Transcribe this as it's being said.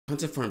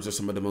Content farms are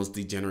some of the most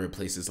degenerate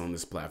places on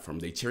this platform.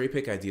 They cherry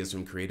pick ideas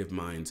from creative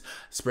minds,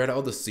 spread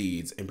all the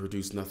seeds, and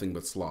produce nothing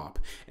but slop.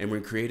 And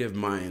when creative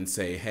minds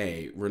say,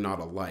 hey, we're not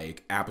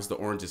alike, apples to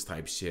oranges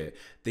type shit,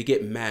 they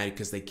get mad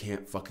because they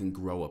can't fucking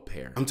grow a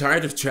pair. I'm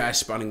tired of trash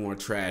spawning more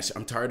trash.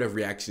 I'm tired of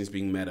reactions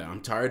being meta.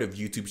 I'm tired of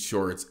YouTube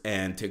shorts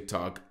and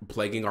TikTok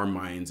plaguing our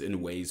minds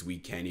in ways we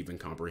can't even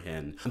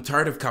comprehend. I'm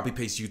tired of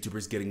copy-paste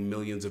YouTubers getting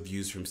millions of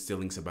views from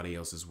stealing somebody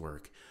else's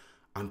work.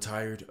 I'm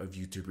tired of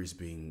YouTubers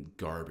being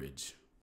garbage.